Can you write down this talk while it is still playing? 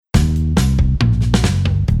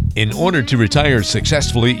In order to retire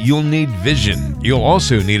successfully, you'll need vision. You'll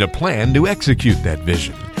also need a plan to execute that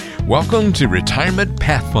vision. Welcome to Retirement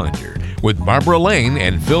Pathfinder with Barbara Lane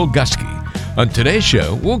and Phil Gusky. On today's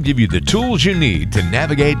show, we'll give you the tools you need to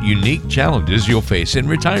navigate unique challenges you'll face in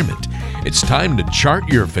retirement. It's time to chart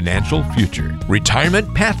your financial future.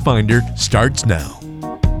 Retirement Pathfinder starts now.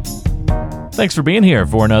 Thanks for being here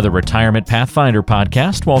for another Retirement Pathfinder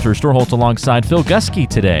podcast. Walter Storholt alongside Phil Gusky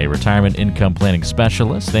today, retirement income planning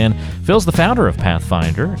specialist. And Phil's the founder of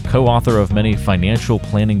Pathfinder, co-author of many financial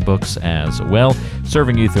planning books as well,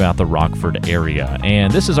 serving you throughout the Rockford area.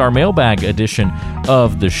 And this is our mailbag edition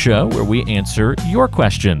of the show where we answer your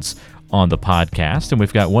questions on the podcast. And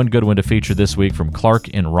we've got one good one to feature this week from Clark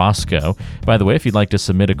in Roscoe. By the way, if you'd like to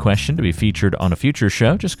submit a question to be featured on a future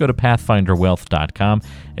show, just go to pathfinderwealth.com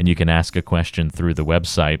and you can ask a question through the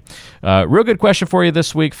website. Real good question for you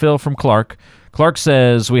this week, Phil, from Clark. Clark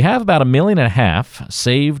says, we have about $1.5 million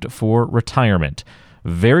saved for retirement.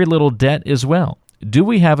 Very little debt as well. Do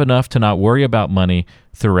we have enough to not worry about money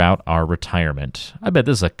throughout our retirement? I bet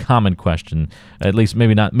this is a common question, at least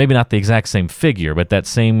maybe not the exact same figure, but that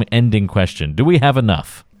same ending question. Do we have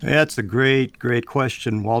enough? That's a great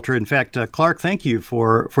question, Walter. In fact, Clark, thank you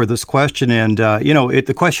for this question. And,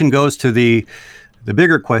 the question goes to the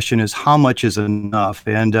bigger question is how much is enough?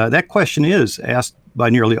 And that question is asked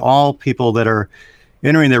by nearly all people that are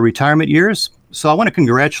entering their retirement years. So I want to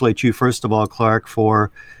congratulate you, first of all, Clark,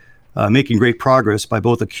 for making great progress by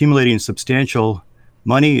both accumulating substantial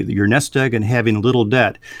money, your nest egg, and having little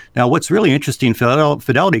debt. Now, what's really interesting,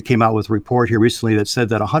 Fidelity came out with a report here recently that said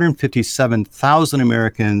that 157,000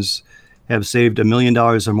 Americans have saved $1 million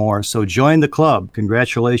or more. So join the club.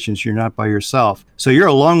 Congratulations, you're not by yourself. So you're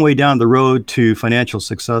a long way down the road to financial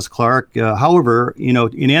success, Clark. However,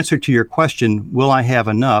 in answer to your question, will I have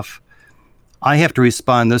enough? I have to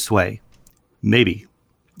respond this way. Maybe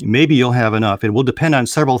you'll have enough. It will depend on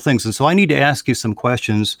several things. And so I need to ask you some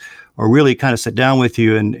questions or really kind of sit down with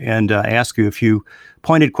you and ask you a few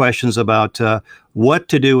pointed questions about what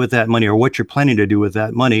to do with that money or what you're planning to do with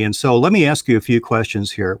that money. And so let me ask you a few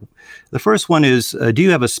questions here. The first one is, do you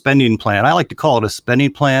have a spending plan? I like to call it a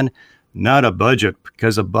spending plan, not a budget,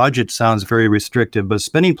 because a budget sounds very restrictive. But a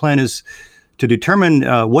spending plan is to determine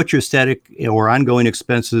what your static or ongoing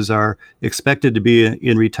expenses are expected to be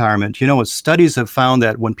in retirement. Studies have found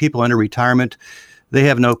that when people enter retirement, they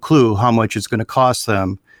have no clue how much it's going to cost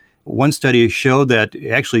them. One study showed that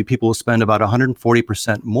actually people will spend about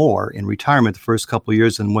 140% more in retirement the first couple of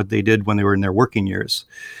years than what they did when they were in their working years.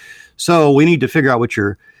 So we need to figure out what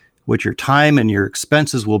your time and your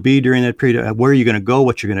expenses will be during that period, where you're going to go,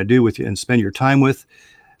 what you're going to do with and spend your time with.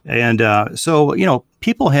 And so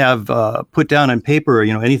people have put down on paper,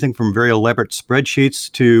 anything from very elaborate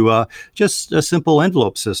spreadsheets to just a simple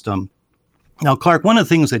envelope system. Now, Clark, one of the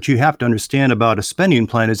things that you have to understand about a spending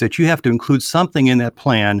plan is that you have to include something in that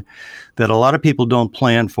plan that a lot of people don't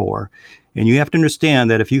plan for. And you have to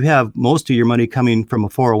understand that if you have most of your money coming from a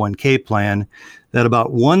 401k plan, that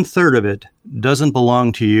about 1/3 of it doesn't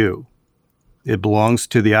belong to you. It belongs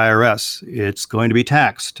to the IRS. It's going to be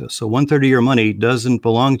taxed. So 1/3 of your money doesn't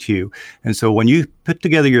belong to you. And so when you put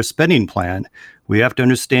together your spending plan, we have to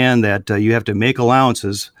understand that you have to make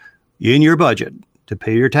allowances in your budget to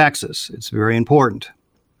pay your taxes. It's very important.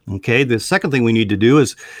 Okay, the second thing we need to do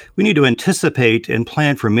is we need to anticipate and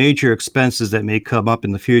plan for major expenses that may come up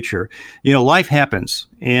in the future. Life happens.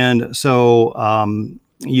 And so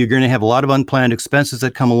you're going to have a lot of unplanned expenses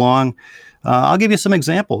that come along. I'll give you some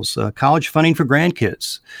examples. College funding for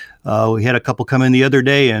grandkids. We had a couple come in the other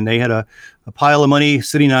day and they had a pile of money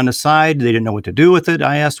sitting on the side. They didn't know what to do with it.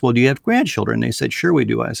 I asked, well, do you have grandchildren? They said, sure we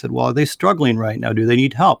do. I said, well, are they struggling right now? Do they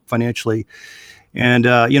need help financially? And,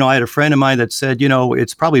 I had a friend of mine that said,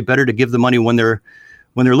 it's probably better to give the money when they're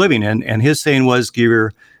living. And his saying was, give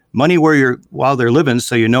your money while they're living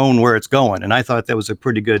so you know where it's going. And I thought that was a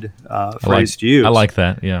pretty good phrase to use. I like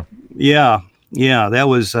that, yeah. Yeah, that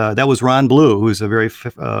was Ron Blue, who's a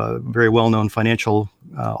very well-known financial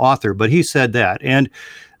author, but he said that. And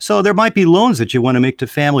so there might be loans that you want to make to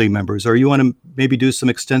family members, or you want to maybe do some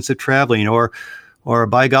extensive traveling, or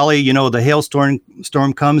by golly, the hailstorm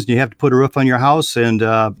comes and you have to put a roof on your house and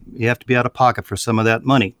you have to be out of pocket for some of that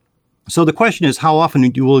money. So the question is, how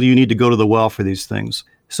often will you need to go to the well for these things?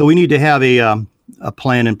 So we need to have a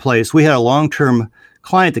plan in place. We had a long-term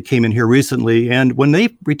client that came in here recently, and when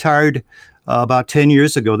they retired about 10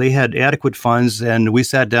 years ago, they had adequate funds, and we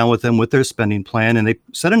sat down with them with their spending plan, and they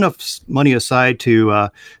set enough money aside to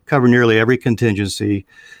cover nearly every contingency.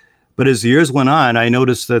 But as the years went on, I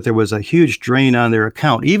noticed that there was a huge drain on their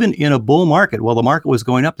account. Even in a bull market, while the market was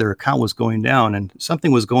going up, their account was going down, and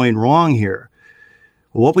something was going wrong here.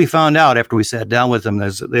 What we found out after we sat down with them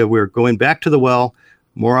is that they were going back to the well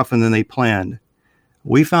more often than they planned.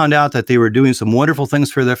 We found out that they were doing some wonderful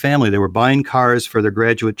things for their family. They were buying cars for their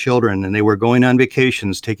graduate children, and they were going on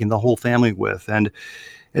vacations, taking the whole family with.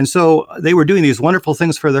 And so they were doing these wonderful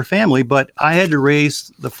things for their family, but I had to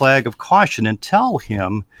raise the flag of caution and tell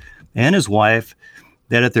him and his wife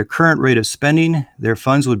that at their current rate of spending, their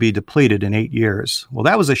funds would be depleted in 8 years. Well,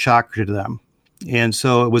 that was a shocker to them. And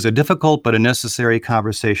so it was a difficult but a necessary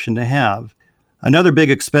conversation to have. Another big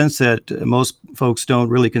expense that most folks don't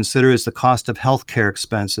really consider is the cost of healthcare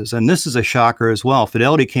expenses. And this is a shocker as well.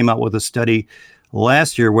 Fidelity came out with a study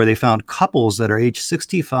last year where they found couples that are age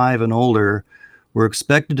 65 and older were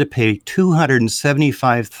expected to pay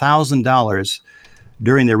 $275,000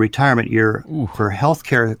 during their retirement year for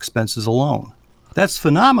healthcare expenses alone. That's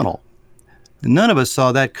phenomenal. None of us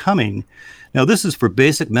saw that coming. Now, this is for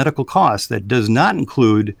basic medical costs. That does not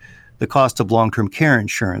include the cost of long-term care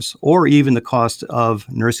insurance or even the cost of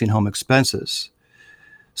nursing home expenses.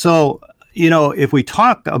 So, if we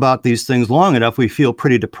talk about these things long enough, we feel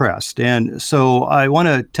pretty depressed. And so I want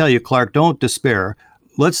to tell you, Clark, don't despair.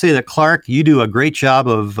 Let's say that, Clark, you do a great job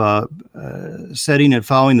of setting and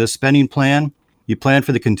following the spending plan. You plan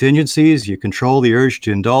for the contingencies. You control the urge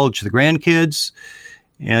to indulge the grandkids.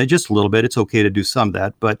 And just a little bit. It's okay to do some of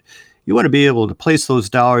that. But you want to be able to place those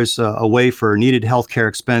dollars away for needed healthcare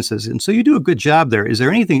expenses. And so you do a good job there. Is there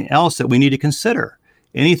anything else that we need to consider?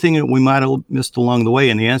 Anything that we might have missed along the way?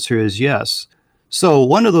 And the answer is yes. So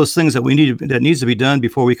one of those things that needs to be done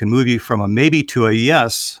before we can move you from a maybe to a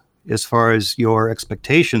yes, as far as your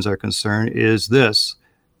expectations are concerned, is this.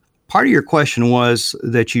 Part of your question was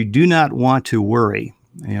that you do not want to worry.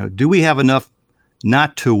 Do we have enough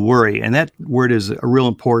not to worry? And that word is a real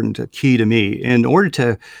important key to me. In order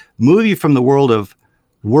to move you from the world of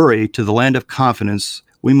worry to the land of confidence,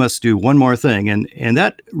 we must do one more thing. And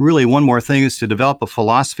that really one more thing is to develop a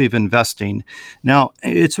philosophy of investing. Now,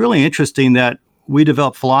 it's really interesting that we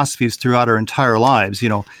develop philosophies throughout our entire lives,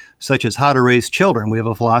 such as how to raise children. We have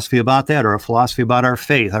a philosophy about that, or a philosophy about our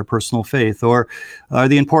faith, our personal faith, or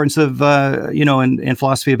the importance of, in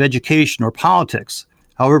philosophy of education or politics.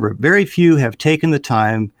 However, very few have taken the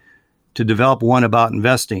time to develop one about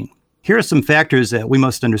investing. Here are some factors that we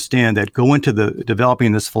must understand that go into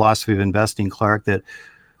developing this philosophy of investing, Clark, that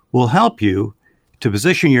will help you to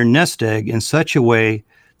position your nest egg in such a way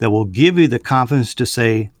that will give you the confidence to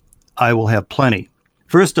say, I will have plenty.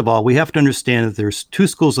 First of all, we have to understand that there's two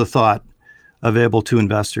schools of thought available to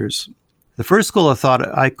investors. The first school of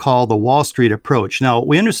thought I call the Wall Street approach. Now,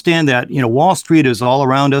 we understand that, Wall Street is all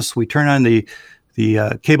around us. We turn on the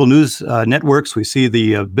cable news networks. We see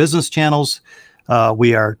the business channels.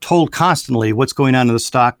 We are told constantly what's going on in the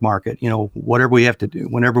stock market. Whatever we have to do,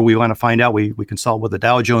 whenever we want to find out, we consult with the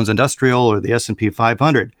Dow Jones Industrial or the S&P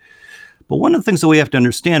 500. But one of the things that we have to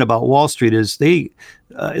understand about Wall Street is they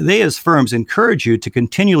as firms encourage you to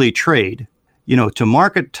continually trade, to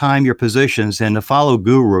market time your positions and to follow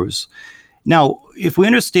gurus. Now, if we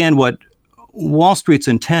understand what Wall Street's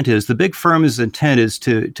intent is, the big firm's intent is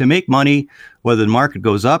to make money whether the market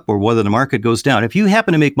goes up or whether the market goes down. If you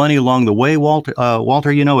happen to make money along the way, Walter,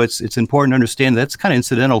 it's important to understand that's kind of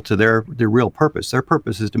incidental to their real purpose. Their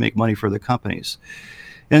purpose is to make money for the companies.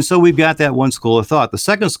 And so we've got that one school of thought. The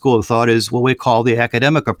second school of thought is what we call the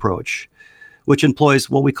academic approach, which employs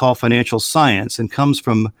what we call financial science and comes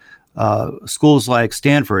from schools like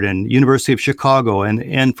Stanford and University of Chicago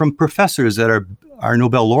and from professors that are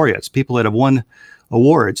Nobel laureates, people that have won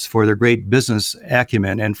awards for their great business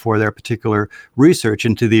acumen and for their particular research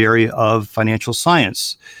into the area of financial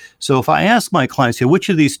science. So if I ask my clients, which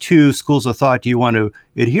of these two schools of thought do you want to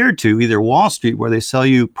adhere to, either Wall Street, where they sell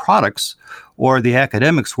you products, or the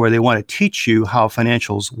academics, where they want to teach you how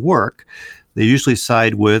financials work, they usually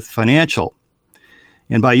side with financial.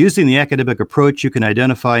 And by using the academic approach, you can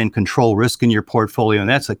identify and control risk in your portfolio, and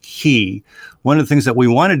that's a key. One of the things that we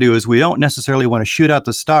want to do is we don't necessarily want to shoot out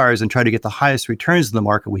the stars and try to get the highest returns in the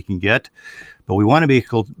market we can get, but we want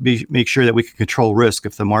to make sure that we can control risk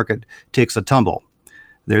if the market takes a tumble.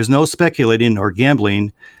 There's no speculating or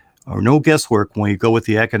gambling or no guesswork when you go with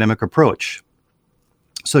the academic approach.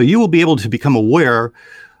 So you will be able to become aware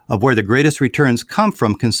of where the greatest returns come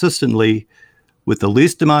from consistently with the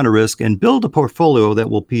least amount of risk and build a portfolio that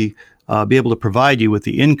will be able to provide you with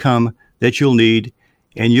the income that you'll need,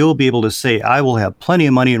 and you'll be able to say, I will have plenty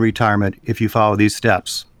of money in retirement if you follow these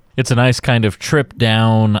steps. It's a nice kind of trip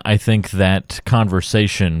down, I think, that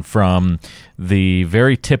conversation from the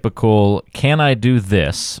very typical, can I do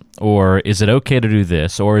this, or is it okay to do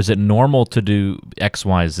this, or is it normal to do X,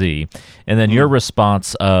 Y, Z? And then your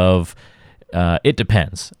response of, it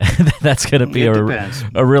depends. That's going to be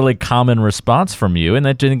a really common response from you, and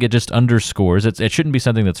I think it just underscores it shouldn't be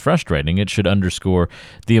something that's frustrating. It should underscore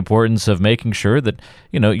the importance of making sure that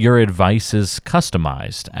your advice is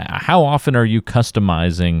customized. How often are you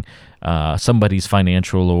customizing somebody's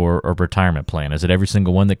financial or retirement plan? Is it every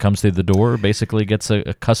single one that comes through the door basically gets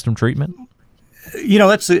a custom treatment?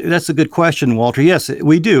 That's a good question, Walter. Yes,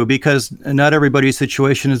 we do, because not everybody's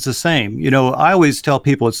situation is the same. I always tell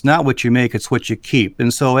people it's not what you make, it's what you keep.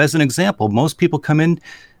 And so as an example, most people come in,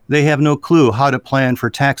 they have no clue how to plan for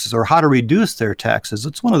taxes or how to reduce their taxes.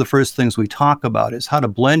 It's one of the first things we talk about is how to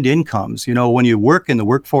blend incomes. When you work in the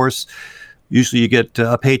workforce, usually you get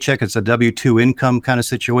a paycheck. It's a W-2 income kind of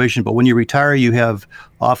situation. But when you retire, you have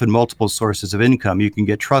often multiple sources of income. You can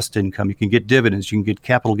get trust income. You can get dividends. You can get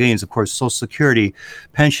capital gains, of course, Social Security,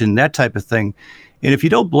 pension, that type of thing. And if you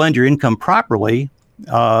don't blend your income properly,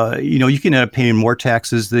 you can end up paying more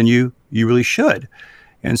taxes than you really should.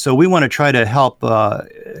 And so we want to try to help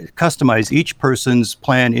customize each person's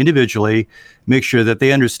plan individually, make sure that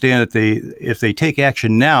they understand that if they take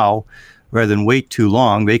action now, rather than wait too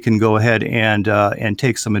long, they can go ahead and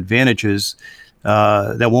take some advantages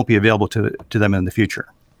that won't be available to them in the future.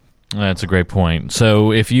 That's a great point.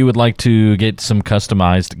 So if you would like to get some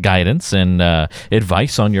customized guidance and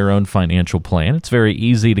advice on your own financial plan, it's very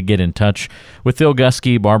easy to get in touch with Phil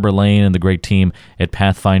Gusky, Barbara Lane, and the great team at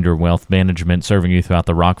Pathfinder Wealth Management, serving you throughout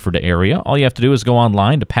the Rockford area. All you have to do is go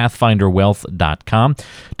online to pathfinderwealth.com.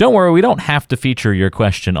 Don't worry, we don't have to feature your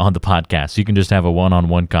question on the podcast. You can just have a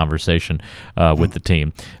one-on-one conversation with the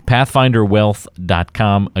team.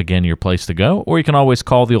 Pathfinderwealth.com, again, your place to go. Or you can always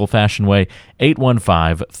call the old-fashioned way,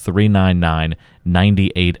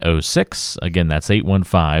 815-399-9806. Again, that's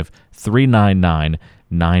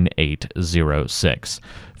 815-399-9806.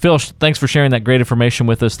 Phil, thanks for sharing that great information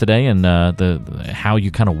with us today, and how you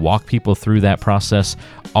kind of walk people through that process.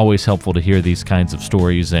 Always helpful to hear these kinds of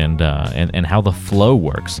stories and how the flow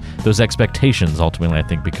works. Those expectations ultimately, I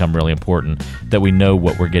think, become really important, that we know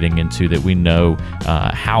what we're getting into, that we know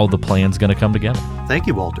how the plan's going to come together. Thank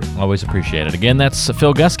you, Walter. Always appreciate it. Again, that's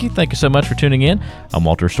Phil Gusky. Thank you so much for tuning in. I'm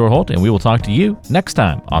Walter Storholt, and we will talk to you next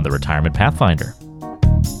time on the Retirement Pathfinder.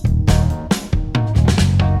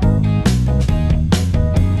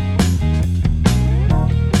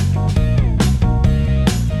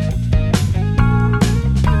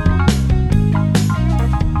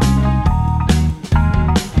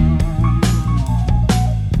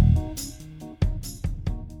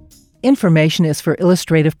 Information is for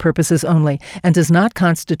illustrative purposes only and does not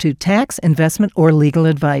constitute tax, investment, or legal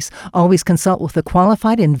advice. Always consult with a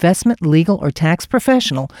qualified investment, legal, or tax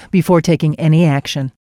professional before taking any action.